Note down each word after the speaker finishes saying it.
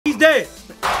dead.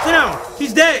 Sit down.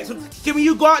 He's dead. So can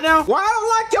you go out now? Well, I don't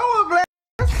like your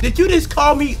ugly. Did you just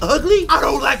call me ugly? I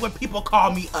don't like when people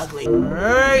call me ugly. All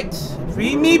right,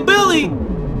 feed me Billy.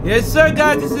 Yes, sir,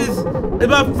 guys. This is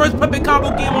my first puppet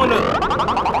combo game on the.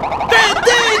 Dang,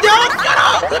 dog, shut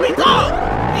up. Let me talk.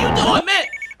 What you doing, man?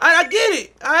 I get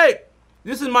it. All right,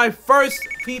 this is my first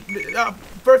feet.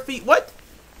 What?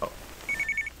 Oh.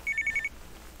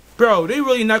 Bro, they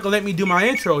really not gonna let me do my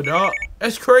intro, dog.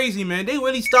 That's crazy, man. They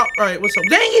really stopped. All right, what's up?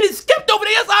 Dang it, it skipped over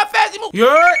there. That's how fast he moved. You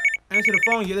heard? Answer the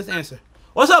phone. Yeah, let's answer.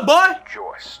 What's up, boy?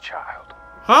 Rejoice, child.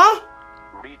 Huh?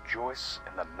 Rejoice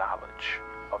in the knowledge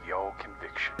of your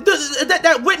conviction.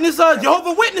 That witness,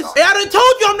 Jehovah Witness. Hey, I done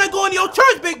told you I'm not going to your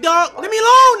church, big dog. Leave me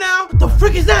alone now. What the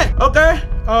frick is that? Okay.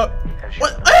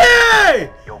 What?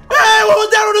 Hey! Hey, what was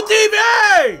that on the TV?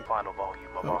 Hey! Final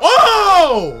volume of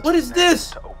Oh! What is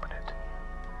this? To open it.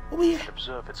 What we And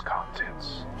observe its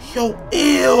contents. Yo,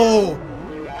 ew.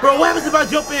 Bro, what happens if I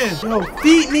jump in? Yo,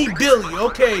 feed me Billy,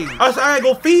 okay. I gotta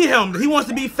go feed him. He wants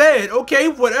to be fed. Okay,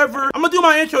 whatever. I'm gonna do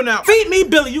my intro now. Feed me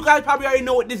Billy. You guys probably already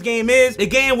know what this game is. The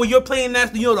game where you're playing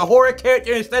as, the horror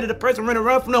character instead of the person running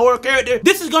around from the horror character.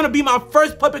 This is gonna be my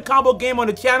first puppet combo game on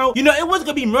the channel. You know, it was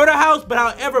gonna be Murder House, but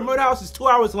however, Murder House is 2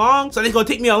 hours long, so it's gonna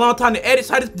take me a long time to edit,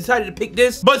 so I just decided to pick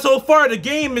this. But so far, the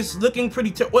game is looking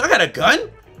pretty Well, I got a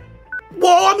gun?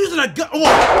 Whoa, I'm using a gun.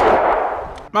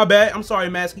 Whoa. My bad. I'm sorry,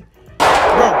 Masky.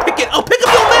 Bro, pick up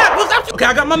your mask. What's up? Okay,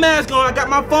 I got my mask on. I got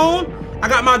my phone. I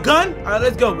got my gun. All right,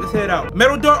 let's go. Let's head out.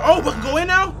 Metal door. Oh, we can go in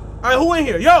now? All right, who in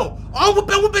here? Yo, I'm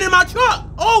whooping in my truck.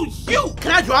 Oh, shoot.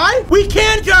 Can I drive? We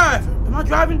can drive. Am I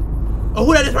driving? Oh,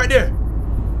 who that is right there?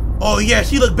 Oh, yeah,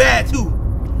 she look bad, too.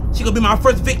 She gonna be my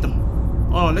first victim.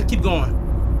 Hold on, let's keep going.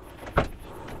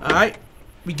 All right,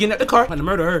 we getting at the car. I'm gonna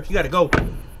murder her. She gotta go.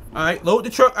 All right, load the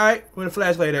truck. All right, where the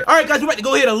flashlight at? All right, guys, we about to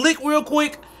go hit a lick real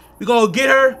quick. We gonna get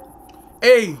her.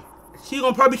 Hey, she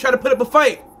gonna probably try to put up a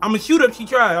fight. I'm gonna shoot her if she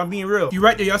try. I'm being real. You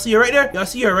right there? Y'all see her right there? Y'all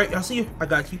see her, right? Y'all see her? I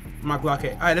got you. My Glock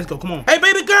head. All right, let's go. Come on. Hey,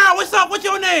 baby girl, what's up? What's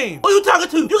your name? Who you talking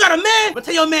to? You got a man? But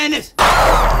tell your man this.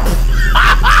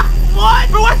 What?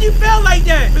 Bro, why you feel like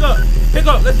that? Pick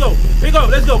up. Let's go. Pick up.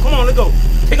 Let's go. Come on, let's go.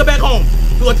 Take her back home.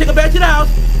 We're gonna take her back to the house.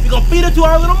 We're gonna feed her to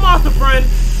our little monster friend,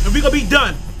 and we're gonna be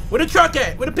done. Where the truck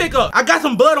at? Where the pickup? I got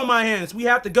some blood on my hands. We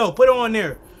have to go. Put it on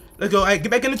there. Let's go. All right, get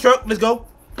back in the truck. Let's go.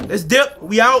 Let's dip.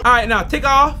 We out. All right, now take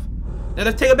off. Now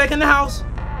let's take her back in the house.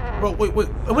 Bro, wait.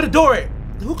 Where the door at?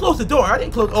 Who closed the door? I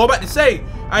didn't close. Oh, I'm about to say.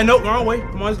 I know. Wrong way.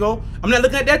 Come on, let's go. I'm not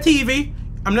looking at that TV.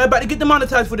 I'm not about to get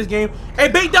demonetized for this game. Hey,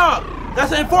 big dog. Got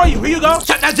something for you. Here you go.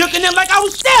 Shut that junk in there like I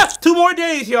was Steph. 2 more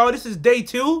days, y'all. This is day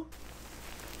 2.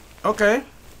 Okay.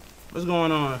 What's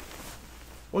going on?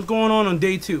 What's going on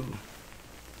day 2?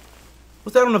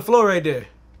 What's that on the floor right there?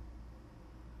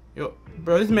 Yo,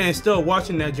 bro, this man's still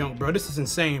watching that junk, bro. This is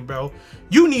insane, bro.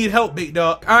 You need help, big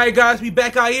dog. All right, guys, we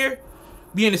back out here.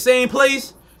 We in the same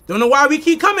place. Don't know why we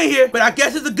keep coming here, but I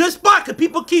guess it's a good spot because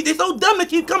people they so dumb to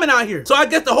keep coming out here. So I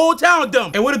guess the whole town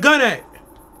dumb. And where the gun at?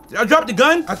 Did I drop the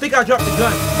gun? I think I dropped the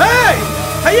gun. Hey,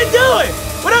 how you doing?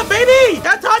 What up, baby?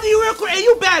 Can I talk to you real quick? Hey,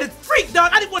 you bad as freak, dog.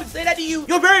 I didn't want to say that to you.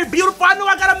 You're very beautiful. I know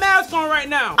I got a mask on right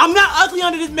now. I'm not ugly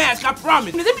under this mask, I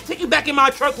promise. Let me take you back in my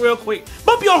truck real quick.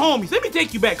 Bump your homies. Let me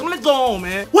take you back. Come on, let's go home,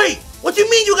 man. Wait, what you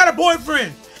mean you got a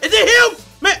boyfriend? Is it him?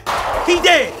 Man, he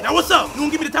dead. Now, what's up? You gonna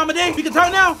give me the time of day? We can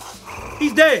talk now?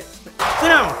 He's dead. Sit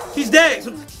down. He's dead.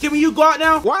 So can you go out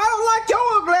now? Well, I don't like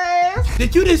your ugly.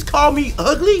 Did you just call me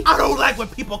ugly? I don't like when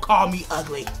people call me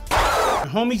ugly. My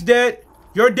homie's dead.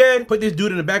 You're dead. Put this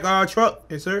dude in the back of our truck.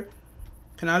 Yes, sir.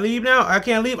 Can I leave now? I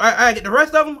can't leave. I get the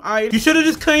rest of them. You should have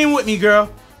just came with me, girl.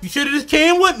 You should have just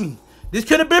came with me. This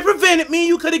could have been prevented. Me and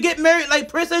you could have get married like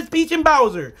Princess Peach and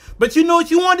Bowser. But you know what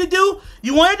you wanted to do?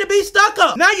 You wanted to be stuck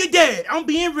up. Now you're dead. I'm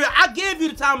being real. I gave you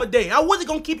the time of day. I wasn't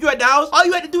going to keep you at the house. All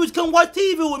you had to do is come watch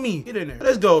TV with me. Get in there.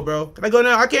 Let's go, bro. Can I go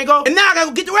now? I can't go? And now I got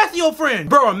to go get the rest of your friends.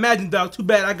 Bro, imagine, dog. Too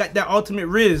bad I got that ultimate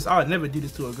Riz. I'll never do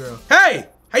this to a girl. Hey,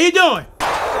 how you doing?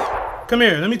 Come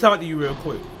here. Let me talk to you real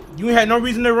quick. You had no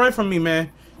reason to run from me, man.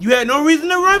 You had no reason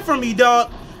to run from me,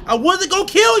 dog. I wasn't gonna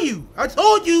kill you. I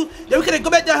told you that we could go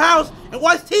back to the house and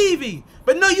watch TV.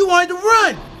 But no, you wanted to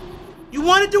run. You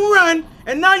wanted to run,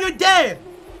 and now you're dead.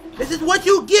 This is what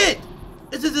you get.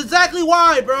 This is exactly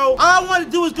why, bro. All I wanted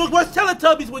to do is go watch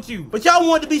Teletubbies with you. But y'all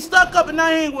wanted to be stuck up and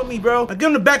not hang with me, bro. I give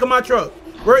him the back of my truck.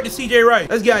 We're at the CJ Wright.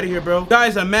 Let's get out of here, bro.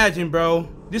 Guys, imagine, bro.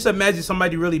 Just imagine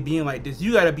somebody really being like this.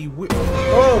 You gotta be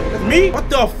oh, that's me? What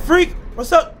the freak?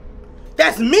 What's up?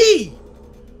 That's me.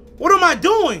 What am I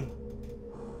doing?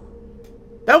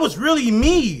 That was really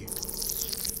me.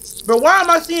 Bro, why am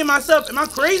I seeing myself? Am I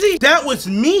crazy? That was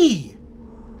me.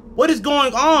 What is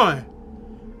going on?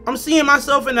 I'm seeing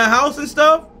myself in the house and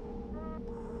stuff.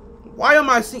 Why am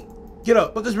I seeing? Get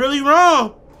up. What is really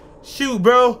wrong? Shoot,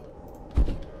 bro.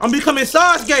 I'm becoming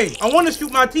Sasuke. I want to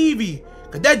shoot my TV.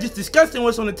 Cause that's just disgusting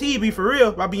what's on the TV for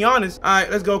real, I'll be honest. All right,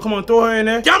 let's go. Come on, throw her in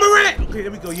there. Jamarant! Okay,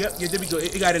 there we go. Yep, yeah, there we go.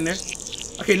 It got in there.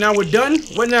 Okay, now we're done.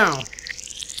 What now?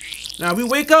 Now we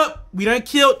wake up. We done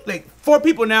killed like 4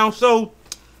 people now. So,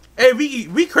 hey,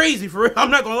 we crazy for real. I'm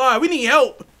not gonna lie. We need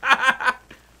help.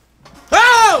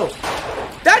 Oh!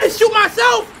 That just shoot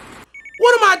myself?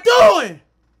 What am I doing?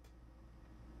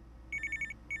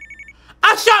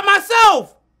 I shot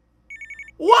myself.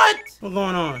 What? What's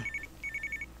going on?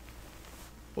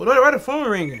 Well, why the phone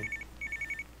ringing?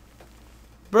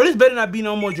 Bro, this better not be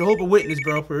no more Jehovah's Witness,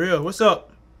 bro, for real. What's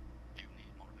up?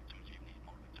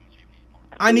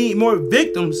 I need more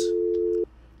victims.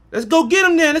 Let's go get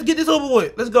them then. Let's get this over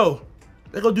with. Let's go.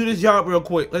 Let's go do this job real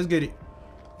quick. Let's get it.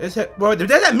 Bro, is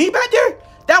that me back there?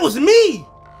 That was me.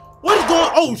 What is going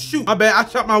on? Oh, shoot. My bad. I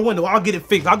shot my window. I'll get it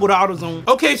fixed. I'll go to AutoZone.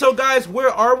 Okay, so guys, where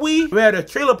are we? We're at a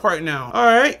trailer park now. All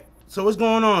right. So what's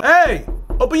going on? Hey,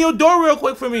 open your door real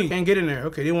quick for me. Can't get in there.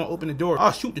 Okay, they won't open the door.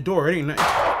 I'll shoot the door. It ain't nothing.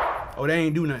 Oh, they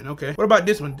ain't do nothing. Okay. What about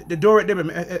this one? The door right there.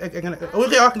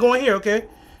 Okay, I can go in here. Okay.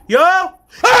 Yo. Oh!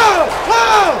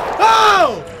 Oh!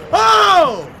 Oh!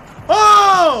 Oh!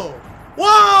 Oh!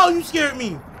 Whoa! You scared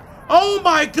me. Oh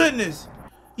my goodness.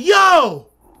 Yo!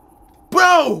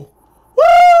 Bro!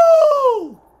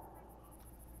 Woo!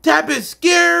 That is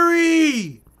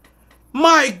scary!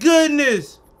 My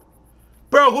goodness!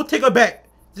 Bro, go take her back.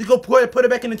 Just go put her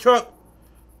back in the truck.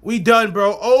 We done,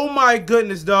 bro. Oh my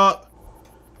goodness, dog.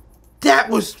 That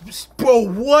was, bro,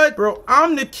 what? Bro,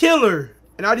 I'm the killer.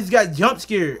 And I just got jump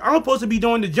scared. I'm supposed to be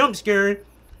doing the jump scaring.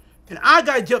 And I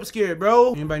got jump scared,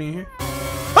 bro. Anybody in here?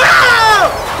 Ah!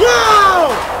 Whoa!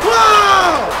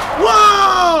 Whoa!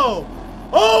 Whoa!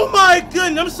 Oh my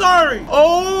goodness, I'm sorry.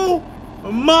 Oh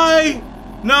my,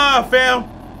 nah, fam.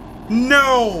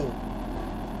 No.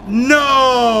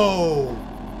 No.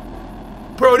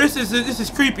 Bro, this is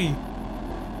creepy.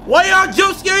 Why y'all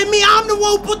jump scaring me? I'm the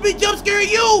one who's supposed to be jump scaring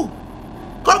you.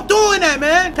 Stop doing that,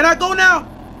 man. Can I go now?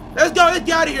 Let's go, let's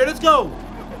get out of here, let's go.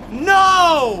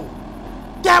 No.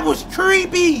 That was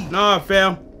creepy. Nah,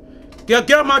 fam. Get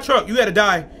off my truck, you gotta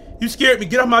die. You scared me,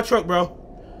 get off my truck, bro.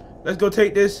 Let's go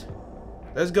take this.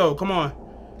 Let's go, come on.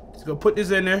 Let's go put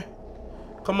this in there.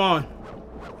 Come on.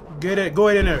 Get it, go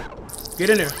in there. Get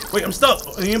in there. Wait, I'm stuck.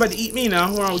 You ain't about to eat me now.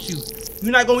 What's wrong with you?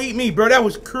 You're not gonna eat me, bro. That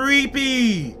was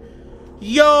creepy.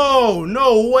 Yo,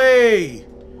 no way.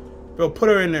 Bro, put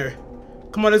her in there.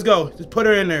 Come on, let's go. Just put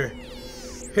her in there.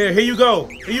 Here you go.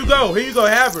 Here you go. Here you go.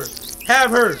 Have her.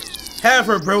 Have her. Have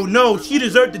her, bro. No, she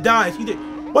deserved to die. She did.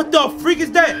 What the freak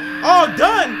is that? All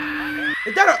done.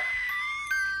 Is that a...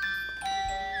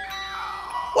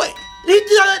 Wait, he did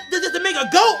that just to make a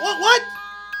goat? What?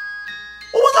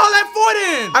 What was all that for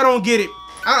then? I don't get it.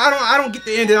 I don't get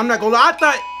the ending. I'm not gonna lie.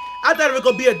 I thought it was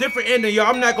gonna be a different ending, y'all.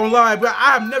 I'm not gonna lie, bro.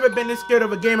 I have never been this scared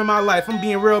of a game in my life. I'm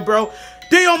being real, bro.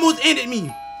 They almost ended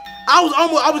me. I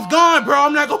was gone, bro.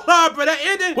 I'm not gonna lie, bro. That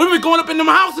ending, when we were going up in them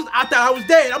houses, I thought I was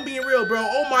dead. I'm being real, bro.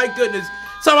 Oh my goodness.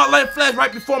 Saw my life flash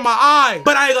right before my eyes.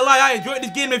 But I ain't gonna lie, I enjoyed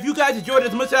this game. If you guys enjoyed it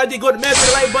as much as I did, go to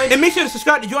the like button and make sure to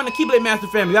subscribe to join the Keyblade Master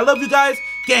family. I love you guys.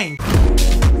 Gang.